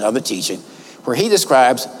used in other teaching, where he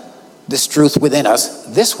describes this truth within us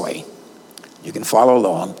this way. You can follow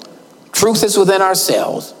along. Truth is within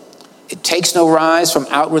ourselves. It takes no rise from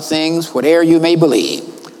outward things, whate'er you may believe.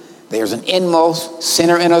 There's an inmost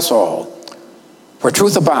sinner in us all, where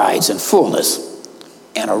truth abides in fullness,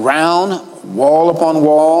 and around, wall upon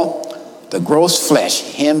wall, the gross flesh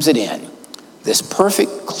hems it in. This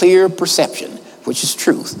perfect, clear perception, which is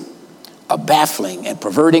truth, a baffling and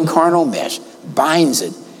perverting carnal mesh, binds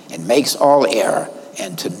it and makes all error,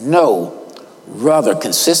 and to know, rather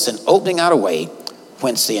consistent opening out a way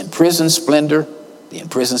whence the imprisoned splendor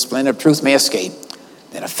of truth may escape,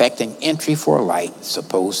 than affecting entry for a light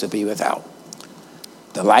supposed to be without.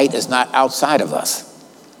 The light is not outside of us.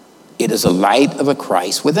 It is a light of the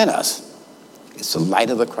Christ within us. It's the light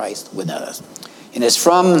of the Christ within us. And it's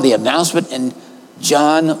from the announcement in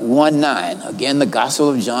John 1:9, again, the Gospel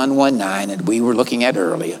of John 1:9, that we were looking at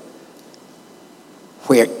earlier,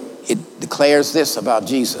 where it declares this about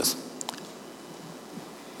Jesus.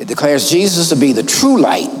 It declares Jesus to be the true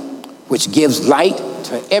light, which gives light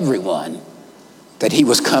to everyone, that he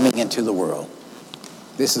was coming into the world.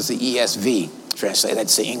 This is the ESV translation.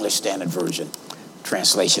 That's the English Standard Version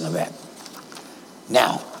translation of that.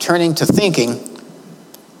 Now, turning to thinking,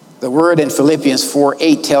 the word in Philippians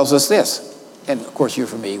 4:8 tells us this. And of course, you're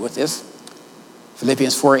familiar with this.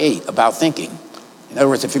 Philippians 4:8 about thinking. In other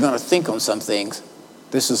words, if you're going to think on some things,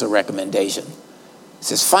 this is a recommendation. It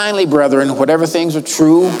says, finally, brethren, whatever things are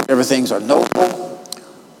true, whatever things are noble,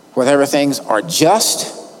 whatever things are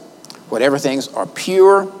just, whatever things are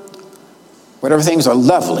pure, whatever things are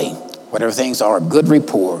lovely, whatever things are of good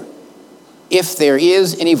report, if there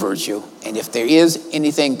is any virtue, and if there is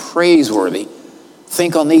anything praiseworthy,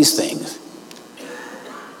 think on these things.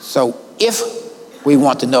 So if we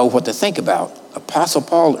want to know what to think about, Apostle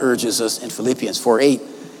Paul urges us in Philippians 4:8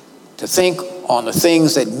 to think on the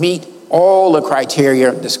things that meet all the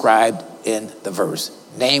criteria described in the verse,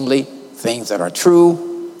 namely things that are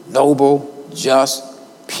true, noble, just,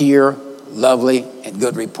 pure, lovely, and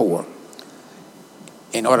good report.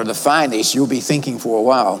 In order to find these, you'll be thinking for a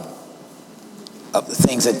while of the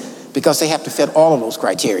things that, because they have to fit all of those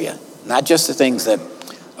criteria, not just the things that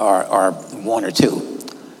are one or two.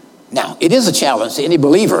 Now, it is a challenge to any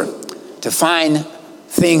believer to find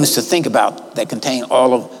things to think about that contain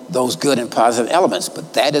all of those good and positive elements,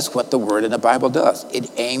 but that is what the Word in the Bible does.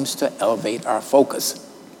 It aims to elevate our focus.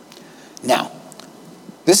 Now,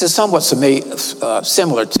 this is somewhat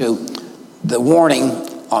similar to the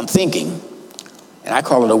warning on thinking, and I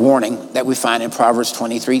call it a warning that we find in Proverbs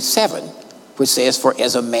 23:7, which says, for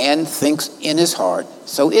as a man thinks in his heart,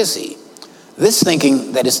 so is he. This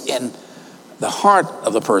thinking that is in the heart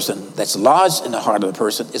of the person, that's lodged in the heart of the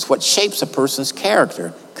person, is what shapes a person's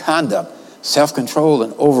character, conduct, self-control,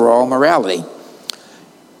 and overall morality.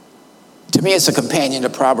 To me, it's a companion to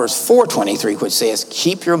Proverbs 4:23, which says,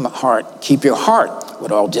 keep your heart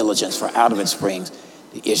with all diligence, for out of it springs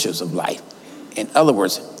the issues of life. In other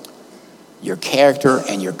words, your character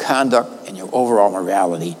and your conduct and your overall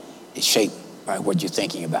morality is shaped by what you're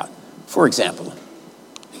thinking about. For example,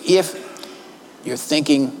 if you're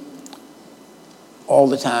thinking all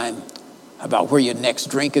the time about where your next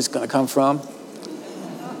drink is going to come from,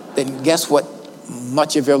 then guess what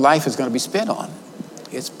much of your life is going to be spent on?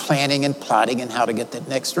 It's planning and plotting and how to get that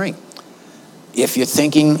next drink. If you're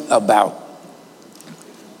thinking about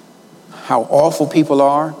how awful people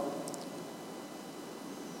are,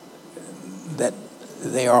 that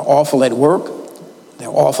they are awful at work, they're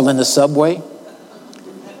awful in the subway,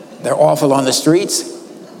 they're awful on the streets,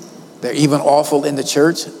 they're even awful in the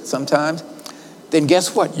church sometimes, then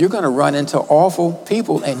guess what? You're going to run into awful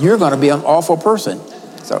people and you're going to be an awful person.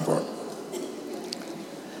 So forth.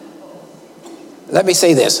 Let me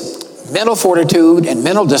say this. Mental fortitude and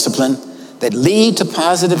mental discipline that lead to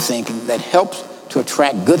positive thinking, that helps to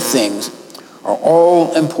attract good things, are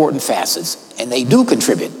all important facets, and they do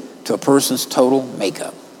contribute to a person's total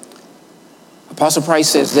makeup. Apostle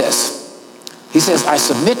Christ says this. He says, I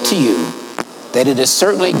submit to you that it is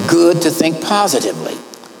certainly good to think positively.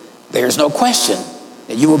 There's no question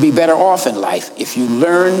that you will be better off in life if you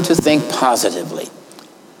learn to think positively.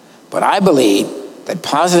 But I believe that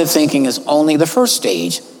positive thinking is only the first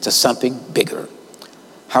stage to something bigger.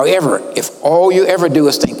 However, if all you ever do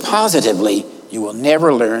is think positively, you will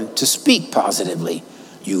never learn to speak positively.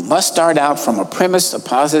 You must start out from a premise of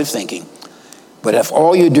positive thinking. But if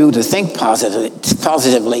all you do to think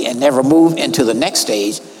positively and never move into the next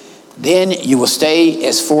stage, then you will stay,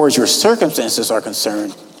 as far as your circumstances are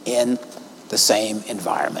concerned, in the same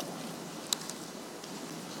environment.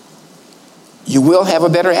 You will have a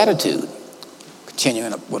better attitude.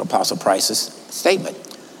 Continuing with Apostle Price's statement.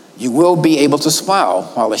 You will be able to smile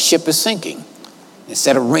while the ship is sinking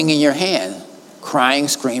instead of wringing your hand, crying,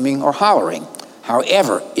 screaming, or hollering.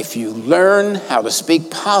 However, if you learn how to speak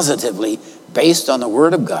positively based on the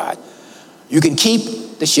Word of God, you can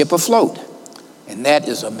keep the ship afloat And that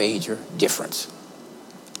is a major difference.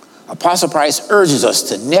 Apostle Price urges us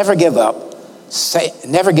to never give up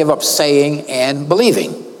saying and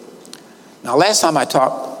believing. Now, last time I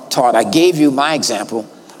taught, I gave you my example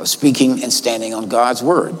of speaking and standing on God's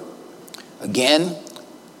word. Again,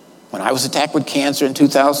 when I was attacked with cancer in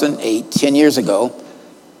 2008, 10 years ago,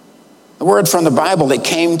 the word from the Bible that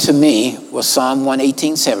came to me was Psalm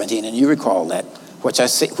 118:17, and you recall that,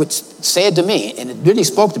 which said to me, and it really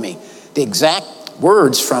spoke to me. The exact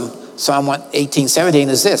words from Psalm 118:17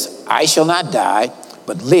 is this: I shall not die,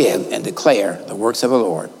 but live and declare the works of the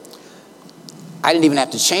Lord. I didn't even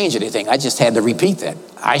have to change anything. I just had to repeat that.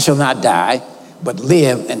 I shall not die, but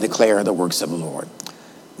live and declare the works of the Lord.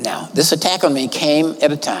 Now, this attack on me came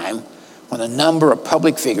at a time when a number of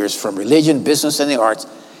public figures from religion, business, and the arts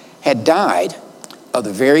had died of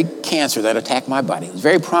the very cancer that attacked my body. It was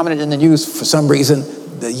very prominent in the news for some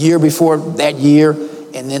reason the year before that year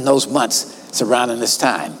and in those months surrounding this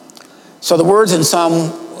time. So the words in Psalm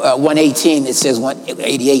 118, it says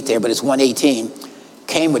 188 there, but it's 118,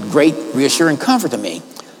 came with great reassuring comfort to me.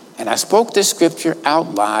 And I spoke this scripture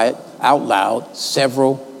out loud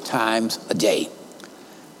several times a day.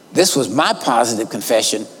 This was my positive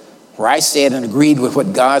confession where I said and agreed with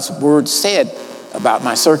what God's word said about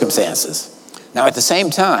my circumstances. Now, at the same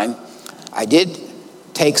time, I did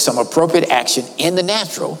take some appropriate action in the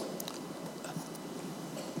natural.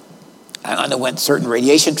 I underwent certain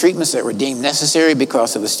radiation treatments that were deemed necessary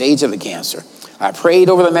because of the stage of the cancer. I prayed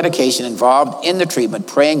over the medication involved in the treatment,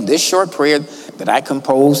 praying this short prayer that I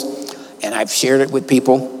composed, and I've shared it with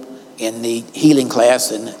people in the healing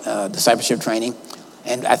class and discipleship training,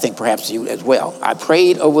 and I think perhaps you as well. I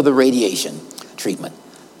prayed over the radiation treatment.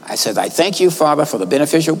 I said, I thank you, Father, for the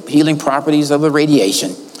beneficial healing properties of the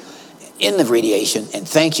radiation, and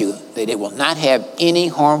thank you that it will not have any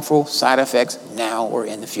harmful side effects now or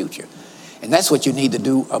in the future. And that's what you need to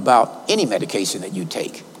do about any medication that you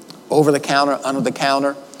take, over the counter, under the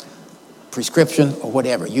counter, prescription, or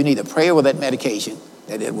whatever. You need to pray over that medication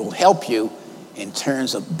that it will help you in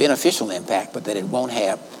terms of beneficial impact, but that it won't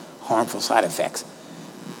have harmful side effects.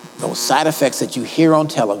 Those side effects that you hear on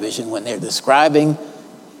television when they're describing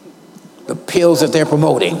the pills that they're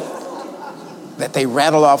promoting, that they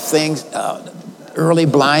rattle off things, early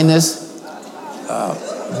blindness,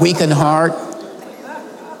 weakened heart,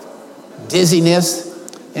 dizziness,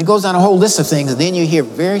 and it goes down a whole list of things, and then you hear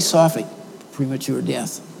very softly, premature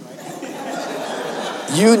death.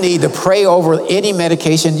 You need to pray over any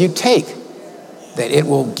medication you take that it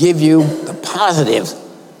will give you the positives,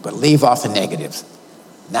 but leave off the negatives.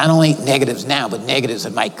 Not only negatives now, but negatives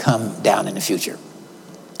that might come down in the future.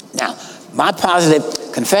 Now, my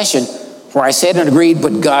positive confession, where I said and agreed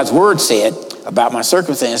what God's word said about my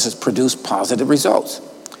circumstances, produced positive results.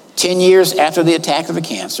 10 years after the attack of the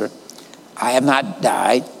cancer, I have not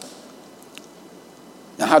died.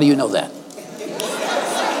 Now, how do you know that?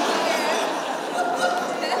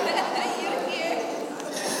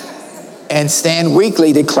 And stand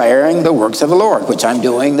weekly declaring the works of the Lord, which I'm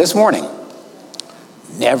doing this morning.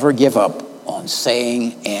 Never give up on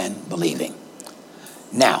saying and believing.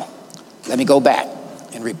 Now, let me go back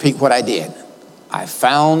and repeat what I did. I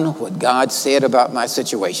found what God said about my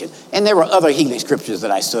situation. And there were other healing scriptures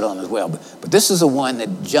that I stood on as well. But this is the one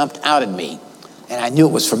that jumped out at me, and I knew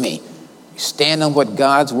it was for me. You stand on what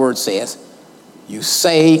God's word says. You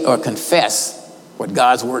say or confess what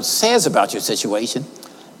God's word says about your situation.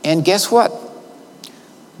 And guess what?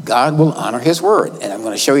 God will honor his word. And I'm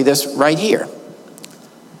going to show you this right here.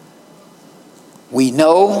 We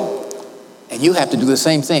know, and you have to do the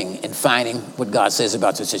same thing in finding what God says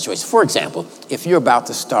about your situation. For example, if you're about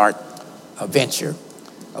to start a venture,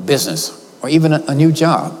 a business, or even a new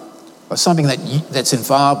job, or something that's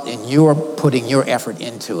involved in your putting your effort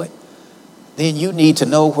into it, then you need to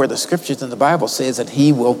know where the scriptures in the Bible says that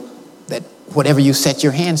that whatever you set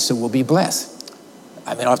your hands to will be blessed.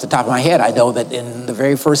 I mean, off the top of my head, I know that in the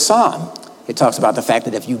very first Psalm, it talks about the fact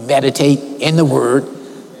that if you meditate in the word,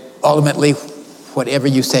 ultimately, whatever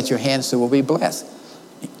you set your hands to will be blessed.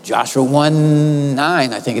 Joshua 1:9,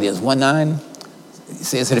 I think it is, 1:9, it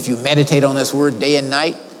says that if you meditate on this word day and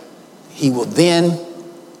night, you will then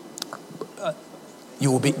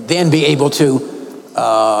be able to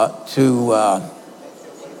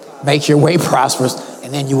make your way prosperous,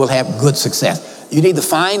 and then you will have good success. You need to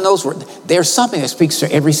find those words. There's something that speaks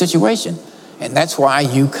to every situation. And that's why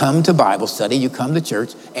you come to Bible study, you come to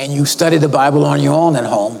church, and you study the Bible on your own at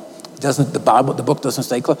home. The book doesn't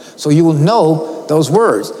stay closed. So you will know those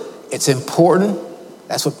words. It's important.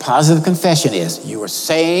 That's what positive confession is. You are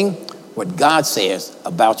saying what God says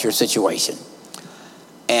about your situation.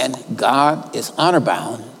 And God is honor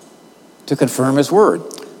bound to confirm his word.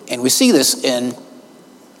 And we see this in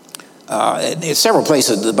several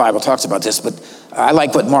places the Bible talks about this, but I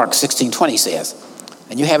like what Mark 16:20 says.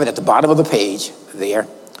 And you have it at the bottom of the page there.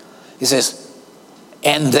 He says,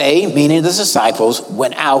 and they, meaning the disciples,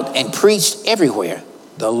 went out and preached everywhere,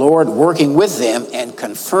 the Lord working with them and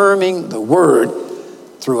confirming the word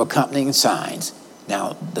through accompanying signs.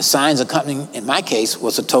 Now, the signs accompanying, in my case,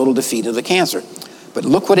 was a total defeat of the cancer. But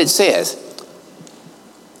look what it says.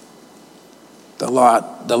 The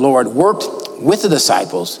Lord worked with the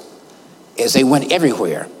disciples as they went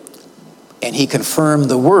everywhere, and he confirmed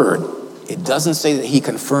the word. It doesn't say that he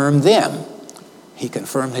confirmed them. He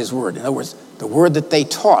confirmed his word. In other words, the word that they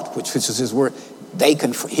taught, which was his word,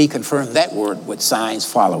 he confirmed that word with signs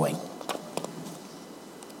following.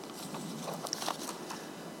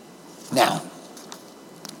 Now,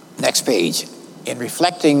 next page. In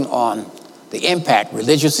reflecting on the impact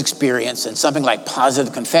religious experience and something like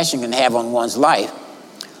positive confession can have on one's life,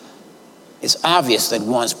 it's obvious that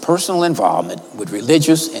one's personal involvement with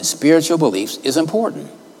religious and spiritual beliefs is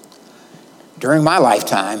important. During my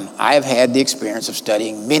lifetime, I have had the experience of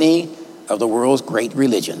studying many of the world's great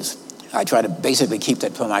religions. I try to basically keep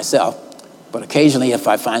that for myself, but occasionally if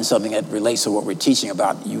I find something that relates to what we're teaching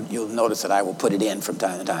about, you'll notice that I will put it in from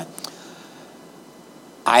time to time.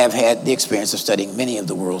 I have had the experience of studying many of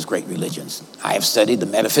the world's great religions. I have studied the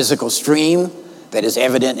metaphysical stream that is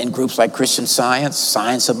evident in groups like Christian Science,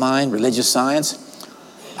 Science of Mind, Religious Science.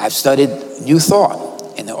 I've studied New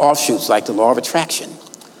Thought and the offshoots like the Law of Attraction.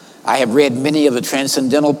 I have read many of the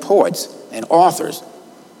transcendental poets and authors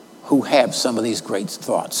who have some of these great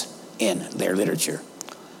thoughts in their literature.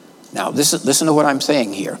 Now, listen to what I'm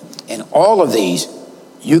saying here. In all of these,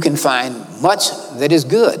 you can find much that is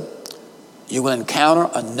good. You will encounter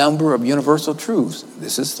a number of universal truths.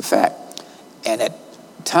 This is the fact. And at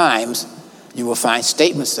times, you will find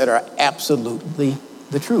statements that are absolutely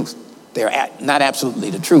the truth. They're not absolutely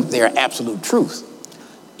the truth, they are absolute truth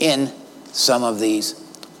in some of these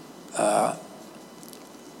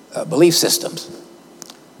belief systems.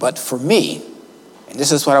 But for me, and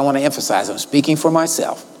this is what I want to emphasize, I'm speaking for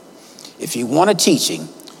myself. If you want a teaching,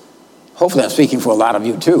 hopefully I'm speaking for a lot of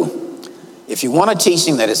you too. If you want a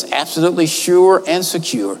teaching that is absolutely sure and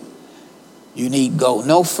secure, you need go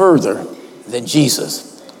no further than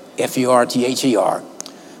Jesus, F-E-R-T-H-E-R,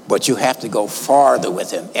 but you have to go farther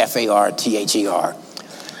with him, F-A-R-T-H-E-R.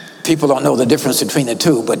 People don't know the difference between the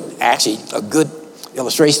two, but actually a good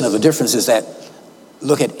illustration of the difference is that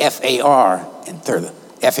look at F-A-R and further.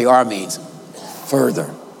 F-A-R means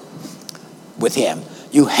further with him.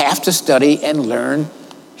 You have to study and learn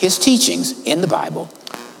his teachings in the Bible,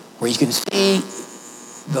 where you can see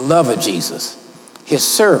the love of Jesus, his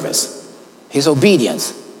service, his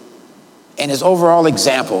obedience, and his overall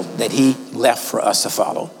example that he left for us to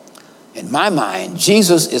follow. In my mind,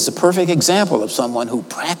 Jesus is the perfect example of someone who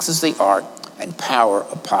practiced the art and power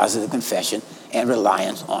of positive confession and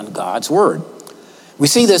reliance on God's word. We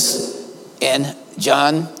see this in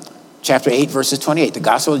John chapter 8, verses 28, the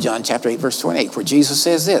Gospel of John chapter 8, verse 28, where Jesus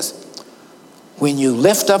says this, when you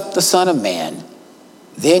lift up the Son of Man,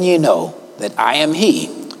 then you know that I am he,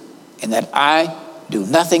 and that I do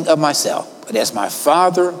nothing of myself, but as my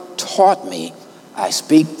Father taught me, I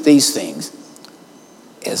speak these things.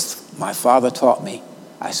 As my Father taught me,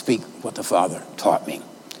 I speak what the Father taught me.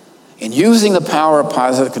 In using the power of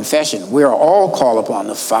positive confession, we are all called upon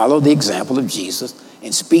to follow the example of Jesus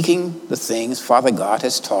in speaking the things Father God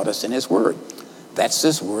has taught us in his word. That's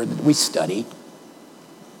this word that we study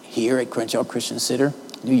here at Crenshaw Christian Center,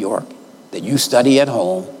 New York, that you study at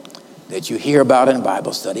home, that you hear about in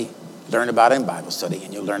Bible study, learn about in Bible study,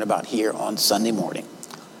 and you'll learn about here on Sunday morning.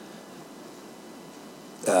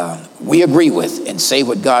 We agree with and say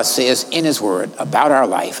what God says in his word about our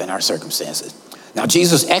life and our circumstances. Now,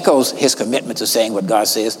 Jesus echoes his commitment to saying what God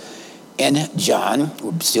says in John,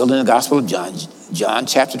 we're still in the Gospel of John, John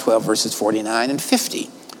chapter 12, verses 49 and 50.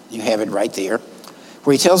 You have it right there,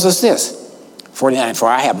 where he tells us this, 49, for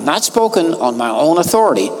I have not spoken on my own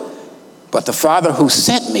authority, but the Father who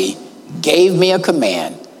sent me gave me a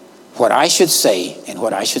command, what I should say and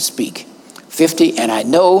what I should speak. 50, and I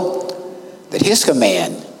know that his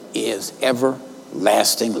command is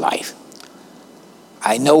everlasting life.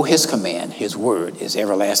 I know his command, his word is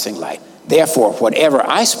everlasting life. Therefore, whatever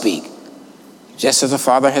I speak, just as the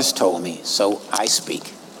Father has told me, so I speak.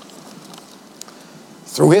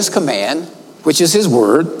 Through his command, which is his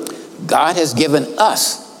word, God has given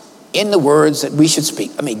us in the words that we should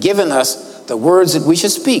speak. Given us the words that we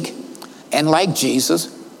should speak. And like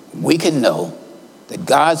Jesus, we can know that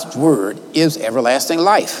God's word is everlasting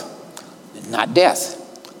life, not death.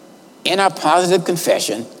 In our positive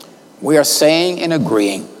confession, we are saying and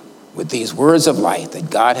agreeing with these words of life that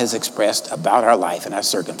God has expressed about our life and our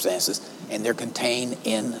circumstances, and they're contained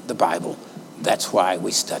in the Bible. That's why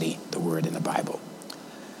we study the Word in the Bible.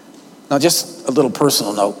 Now, just a little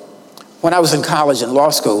personal note. When I was in college and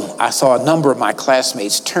law school, I saw a number of my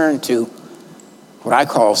classmates turn to what I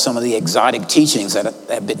call some of the exotic teachings that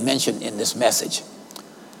have been mentioned in this message.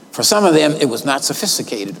 For some of them, it was not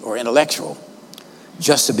sophisticated or intellectual,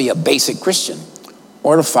 just to be a basic Christian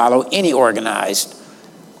or to follow any organized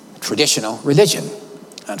traditional religion.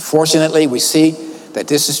 Unfortunately, we see that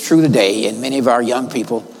this is true today in many of our young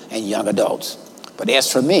people and young adults. But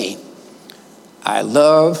as for me, I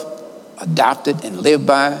love, adopted, and live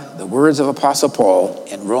by the words of Apostle Paul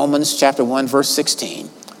in Romans chapter 1, verse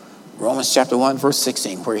 16. Romans chapter 1, verse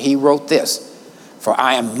 16, where he wrote this, "For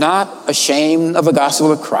I am not ashamed of the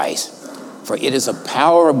gospel of Christ, for it is a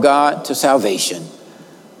power of God to salvation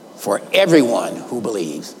for everyone who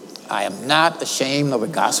believes." I am not ashamed of the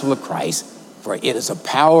gospel of Christ, for it is a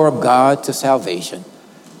power of God to salvation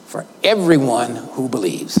for everyone who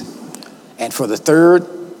believes. And for the third,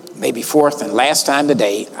 maybe fourth and last time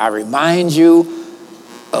today, I remind you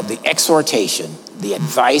of the exhortation, the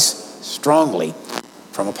advice strongly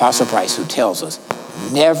from Apostle Christ, who tells us,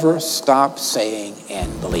 never stop saying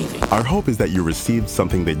and believing. Our hope is that you received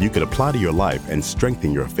something that you could apply to your life and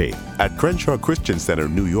strengthen your faith. At Crenshaw Christian Center,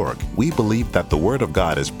 New York, we believe that the Word of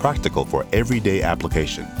God is practical for everyday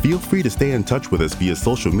application. Feel free to stay in touch with us via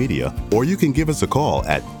social media, or you can give us a call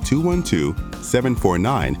at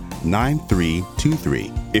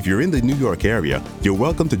 212-749-9323. If you're in the New York area, you're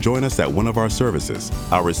welcome to join us at one of our services.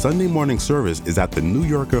 Our Sunday morning service is at the New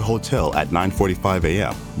Yorker Hotel at 9:45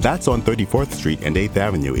 a.m. That's on 34th Street and 8th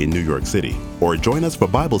Avenue in New York City. Or join us for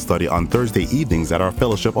Bible study on Thursday evenings at our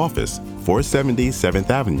fellowship office, 470 7th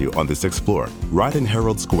Avenue on the 6th floor, right in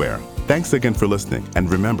Herald Square. Thanks again for listening, and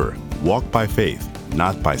remember, walk by faith,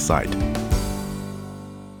 not by sight.